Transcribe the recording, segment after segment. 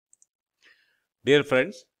Dear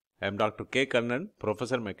friends, I am Dr. K. Kannan,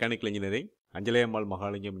 Professor Mechanical Engineering, Anjalayammal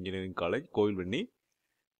Mahalingam Engineering College, Kovilvenni.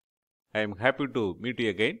 I am happy to meet you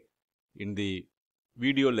again in the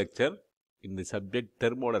video lecture in the subject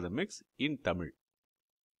thermodynamics in Tamil.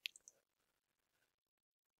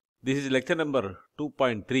 This is lecture number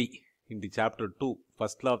 2.3 in the chapter 2,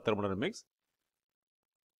 first law of thermodynamics,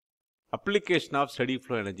 application of steady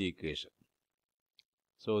flow energy equation.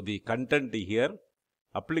 So the content here,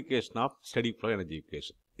 application of steady flow energy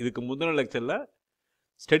equation. இதுக்கு முந்தின லெக்சர்ல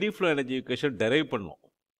steady flow energy equation derive பண்ணோம்.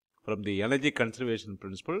 From the energy conservation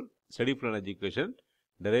principle, steady flow energy equation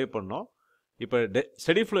derive பண்ணோம். இப்போ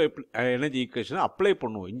steady flow energy equation apply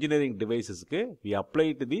பண்ணுவோம். Engineering devicesக்கு we apply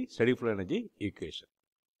to the steady flow energy equation.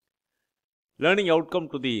 Learning outcome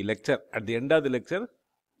to the lecture. At the end of the lecture,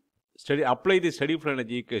 apply the steady flow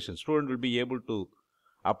energy equation. Student will be able to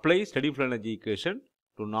apply steady flow energy equation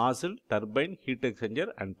to nozzle, turbine, heat exchanger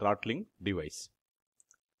and throttling device.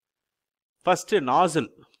 First, nozzle.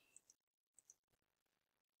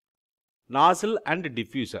 Nozzle and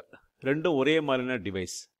diffuser. ரெண்டும் ஒரே மாதிரியான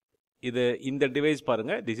device. இது இந்த device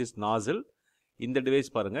பாருங்க, this is nozzle. இந்த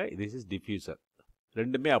device பாருங்க, this is diffuser.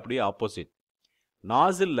 ரெண்டுமே அப்படியே opposite.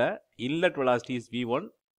 Nozzle inlet velocity is V1,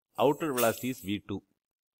 outlet velocity is V2.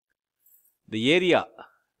 The area,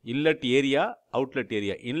 inlet area, outlet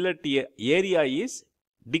area. Inlet area is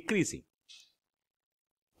decreasing.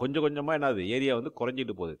 கொஞ்சம் கொஞ்சமாக என்னது ஏரியா வந்து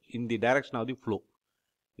குறைஞ்சிட்டு போகுது. in the direction of the flow.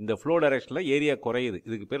 இந்த flow directionல ஏரியா குறையுது.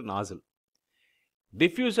 இதுக்கு பேர் nozzle.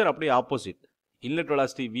 Diffuser அப்படியே opposite. Inlet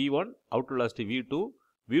velocity V1, outlet velocity V2.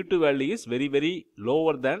 V2 value is very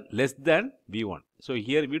lower than, less than V1. So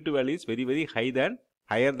here V2 value is very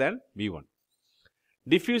higher than V1.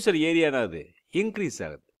 Diffuser area என்னது increase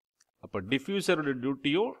ஆகுது. அப்போ டிஃப்யூசரோட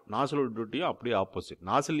டியூட்டியும் நாசலோட டியூட்டியும் அப்படியே opposite.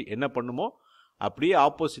 நாசில் என்ன பண்ணுமோ அப்படியே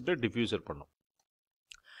ஆப்போசிட்டை diffuser பண்ணும்.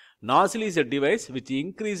 Nozzle is a device which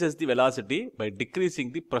increases the velocity by decreasing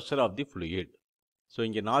the pressure of the fluid. So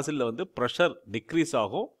இங்கே nozzle வந்து pressure decrease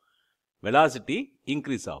ஆகும், velocity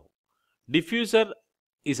increase ஆகும். Diffuser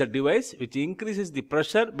is a device which increases the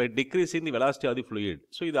pressure by decreasing the velocity of the fluid.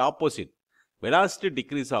 So இது opposite. Velocity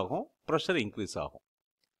decrease ஆகும், pressure increase ஆகும்.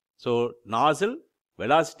 So nozzle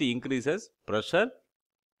velocity increases,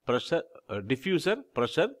 diffuser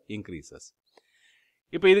pressure increases.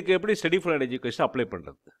 இப்போ இதுக்கு எப்படி steady flow energy equation apply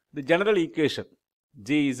பண்றது? The general equation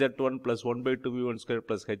gz1 plus 1 by 2 v1 square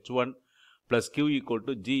plus h1 plus q equal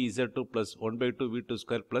to gz2 plus 1 by 2 v2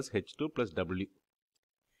 square plus h2 plus w.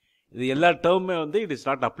 இது எல்லா டேர்மே வந்து it is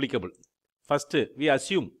not applicable. First we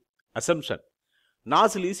assumption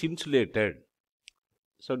nozzle is insulated.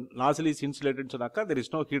 So nozzle is insulated சொன்னாக்கா there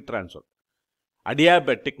is no heat transfer.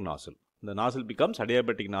 Adiabatic nozzle. The nozzle becomes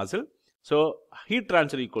adiabatic nozzle. So heat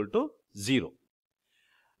transfer equal to 0.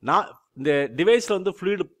 இந்த டிவைஸில் வந்து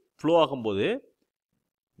fluid flow ஆகும்போது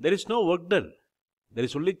there is no work done. There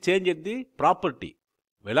is only change in the property.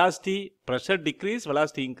 Velocity, pressure decrease,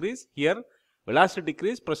 velocity increase. Here velocity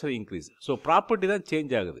decrease, pressure increase. So property தான்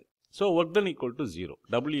change ஆகுது. So work done equal to 0.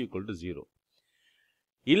 W equal to 0.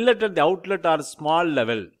 Inlet and the outlet are small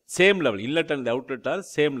level, same level. Inlet and the outlet are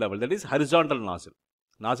same level. That is horizontal nozzle.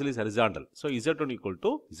 Nozzle is horizontal. So Z1 equal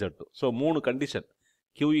to Z2. So மூணு condition.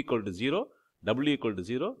 Q equal to 0. W equal to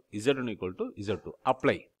 0, Z1 equal to Z2.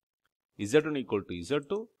 Apply. Z1 equal to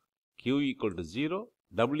Z2, Q equal to 0,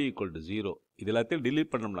 W equal to 0. இது எல்லாத்தையும் delete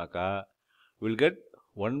பண்ணோம்னாக்கா we will get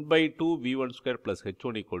 1 by 2 V1 square plus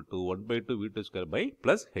H1 equal to 1 by 2 V2 square by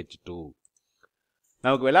plus H2.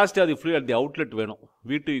 நமக்கு velocity of the fluid at the outlet வேணும்.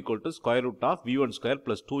 V2 equal to square root of V1 square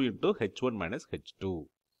plus 2 into H1 minus H2.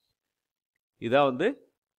 இதான் வந்து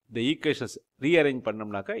இந்த equations rearrange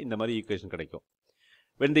பண்ணோம்னாக்கா இந்த மாதிரி equation கிடைக்கும்.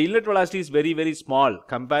 When the inlet velocity is very small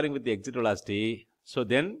comparing with the exit velocity, so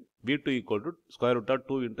then V2 equal to square root of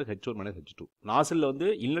 2 into H1 minus H2. Nozzle வந்து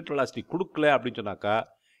inlet velocity கொடுக்கல அப்படின்னு சொன்னாக்கா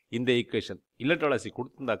இந்த equation. Inlet velocity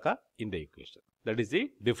கொடுத்திருந்தாக்கா இந்த equation. That is the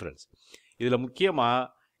difference. இதில் முக்கியமாக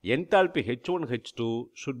enthalpy H1 H2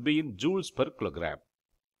 should be in joules per kilogram.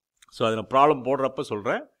 So அதை நான் ப்ராப்ளம் போடுறப்ப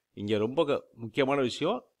சொல்கிறேன். இங்கே ரொம்ப முக்கியமான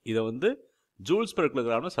விஷயம், இதை வந்து joules per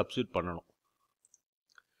kilogramனு சப்ஸ்டியூட் பண்ணணும்.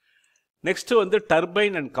 நெக்ஸ்ட் வந்து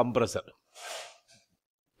டர்பைன் அண்ட் கம்ப்ரஸர்.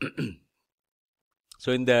 ஸோ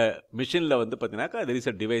இந்த மிஷினில் வந்து பார்த்தீங்கன்னாக்கா there is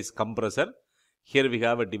a device compressor. Here we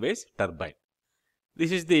have a device turbine.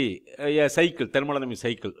 This is the cycle, thermodynamic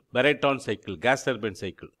cycle, Breton cycle, gas turbine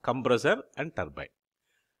cycle, compressor and turbine.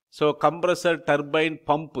 So compressor, turbine,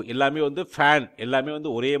 pump எல்லாமே வந்து fan எல்லாமே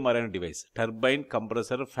வந்து ஒரே மாதிரியான device. Turbine,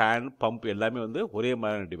 compressor, fan, pump எல்லாமே வந்து ஒரே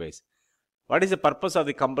மாதிரியான device. What is the purpose of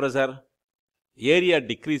the compressor? Area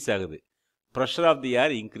degrees ஆகுது. Pressure of the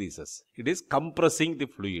air increases. It is compressing the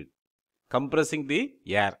fluid. Compressing the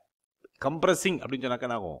air. compressing அப்படினு சொன்னாக்க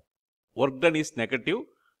என்ன ஆகும்? Work done is negative,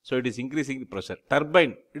 so it is increasing the pressure.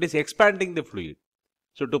 Turbine, it is expanding the fluid.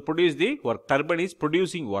 So to produce the work, turbine is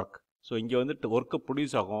producing work. So இங்க வந்து work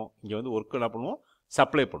produce ஆகும், இங்க வந்து work என்ன பண்ணுவோம்?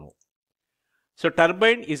 Supply பண்ணுவோம். So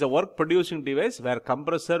turbine is a work producing device where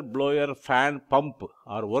compressor, blower, fan, pump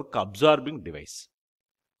are work absorbing device.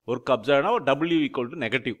 Work absorbed now W equal to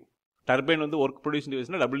negative. Turbine வந்து work producing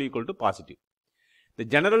device na W equal to positive. The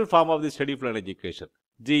general form of the steady flow energy equation,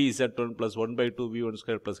 G Z1 plus 1 by 2 V1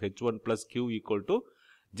 square plus H1 plus Q equal to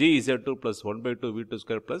G Z2 plus 1 by 2 V2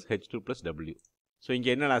 square plus H2 plus W. So இங்க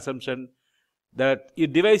என்ன assumption? That a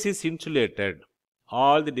device is insulated.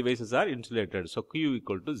 All the devices are insulated. So Q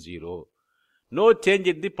equal to 0. No change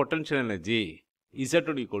in the potential energy.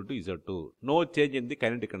 Z1 equal to Z2. No change in the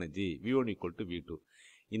kinetic energy. V1 equal to V2.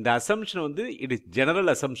 இந்த assumption வந்து it is general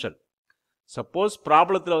assumption. Suppose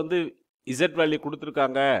ப்ராப்ளத்தில் வந்து Z value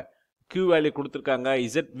கொடுத்துருக்காங்க, Q value கொடுத்துருக்காங்க,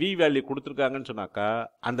 V value கொடுத்துருக்காங்கன்னு சொன்னாக்கா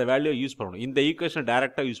அந்த value use பண்ணணும். இந்த ஈக்குவேஷன்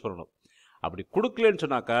டைரெக்டாக யூஸ் பண்ணணும். அப்படி கொடுக்கலன்னு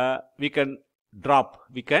சொன்னாக்கா we can drop,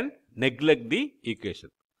 we can neglect the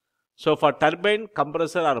equation. So for turbine,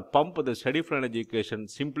 compressor or pump, the steady flow energy equation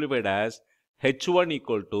simplified as H1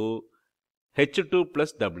 equal to H2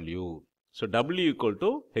 plus W. So W equal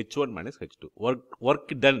to H1 minus H2. Work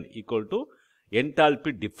done equal to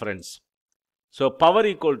enthalpy difference. So power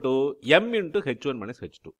equal to M into H1 minus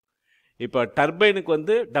H2. இப்போ டர்பைனுக்கு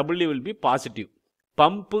வந்து W will be positive.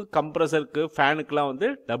 Pump கம்ப்ரஸருக்கு ஃபேனுக்குலாம் வந்து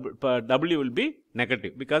W will be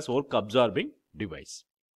negative because work absorbing device.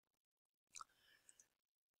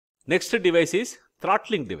 Next device is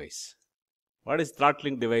throttling device. What is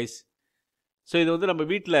throttling device? So இது வந்து நம்ம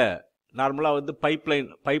வீட்டில் நார்மலாக வந்து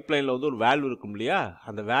பைப்லைனில் வந்து ஒரு வேல்வ் இருக்கும் இல்லையா,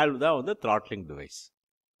 அந்த வேல்வ் தான் வந்து throttling device.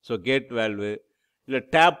 So gate valve இல்லை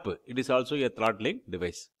tap, it is also a throttling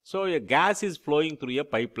device. So a gas is flowing through a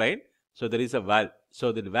pipeline, so there is a valve. So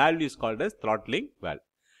the valve is called as throttling valve.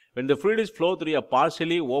 When the fluid is flow through a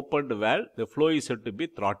partially opened valve, the flow is said to be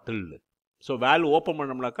throttled. So valve open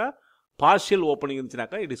பண்ணோம்னாக்கா partial opening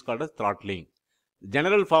இருந்துச்சுனாக்கா it is called as throttling.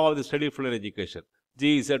 General form of the steady flow energy equation,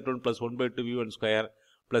 G Z1 plus 1 by 2 V1 square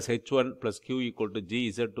plus H1 plus Q equal to G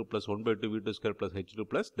Z2 plus 1 by 2 V2 square plus H2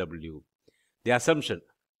 plus W. The assumption,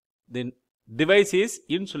 the device is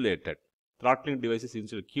insulated. Throttling device is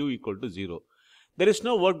insulated. Q equal to 0. There is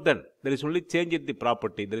no work done. There is only change in the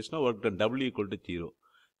property. There is no work done. W equal to 0.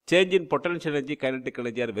 Change in potential energy, kinetic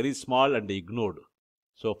energy are very small and ignored.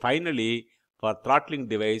 So finally, for throttling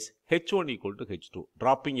device, H1 equal to H2.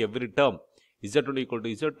 Dropping every term. Z1 equal to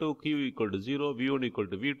Z2, Q equal to 0, V1 equal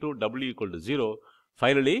to V2, W equal to 0.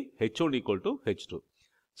 Finally, H1 equal to H2.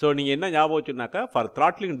 So, நீங்கள் என்ன ஞாபகம் வச்சுனாக்கா, for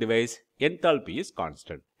throttling device, enthalpy is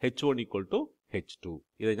constant. H1 equal to H2.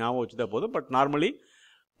 இதை ஞாபகம் வச்சுதா போதும். But normally,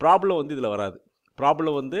 problem வந்து இதில் வராது.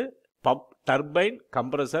 Problem வந்து pump, turbine,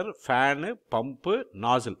 compressor, fan, pump,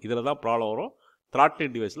 nozzle. இதில் தான் problem வரும்.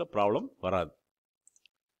 Throttling deviceல problem வராது.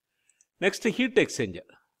 Next, heat exchanger.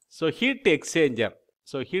 So, heat exchanger.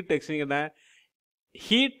 So, heat exchanger என்ன?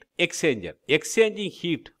 Heat exchanger. Exchanging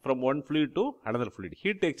heat from one fluid to another fluid.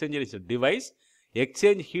 Heat exchanger is a device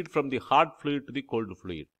exchange heat from the hot fluid to the cold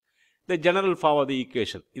fluid. The general form of the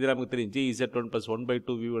equation, இது நமக்கு தெரியும், G Z1 plus 1 by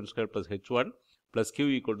 2 V1 square plus H1 plus Q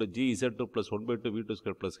equal to G Z2 plus 1 by 2 V2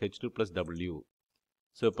 square plus H2 plus W.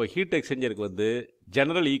 So, இப்போ heat exchangerக்கு வந்து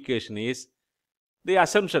general equation is the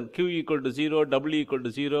assumption Q equal to 0, W equal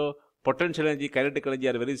to 0, potential energy, kinetic energy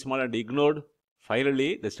are very small and ignored. Finally,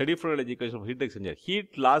 the steady flow energy equation of heat exchanger, heat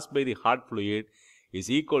lost by the hot fluid is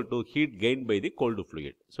equal to heat gained by the cold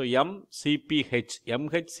fluid. So, MCPH,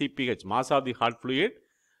 MHCPH, mass of the hot fluid,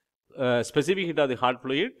 specific heat of the hot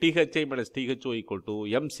fluid, THI minus THO equal to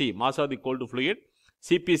MC, mass of the cold fluid,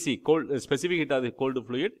 CPC, specific heat of the cold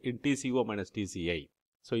fluid in TCO minus TCI.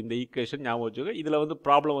 So, in the equation, ஞாபகம் வச்சுக்கோங்க. இதில் வந்து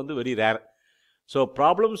problem வந்து very rare. So,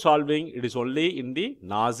 problem solving, it is only in the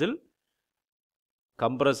nozzle,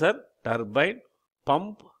 compressor, turbine,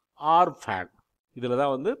 pump or fan. இதில்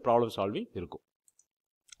தான் வந்து problem solving இருக்கும்.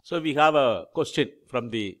 So, we have a question from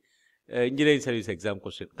the engineering service exam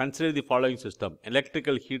question. Consider the following system: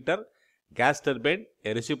 electrical heater, gas turbine,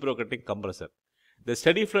 a reciprocating compressor. The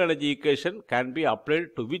steady flow energy equation can be applied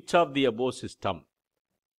to which of the above system?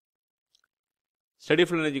 Steady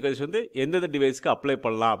flow energy equation வந்து எந்தெந்த டிவைஸ்க்கு apply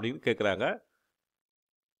பண்ணலாம் அப்படின்னு கேட்குறாங்க.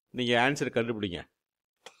 நீங்கள் answer கண்டுபிடிங்க.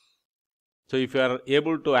 So, if you are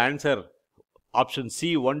able to answer option C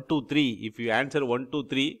 1, 2, 3, if you answer 1, 2,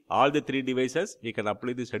 3, all the 3 devices, we can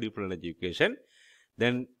apply the steady flow energy equation,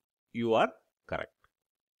 then you are correct.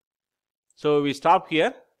 So, we stop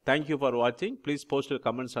here. Thank you for watching. Please post your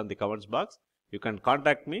comments on the comments box. You can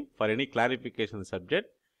contact me for any clarification on the subject.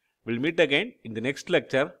 We'll meet again in the next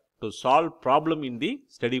lecture to solve problem in the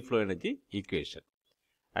steady flow energy equation.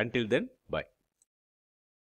 Until then, bye.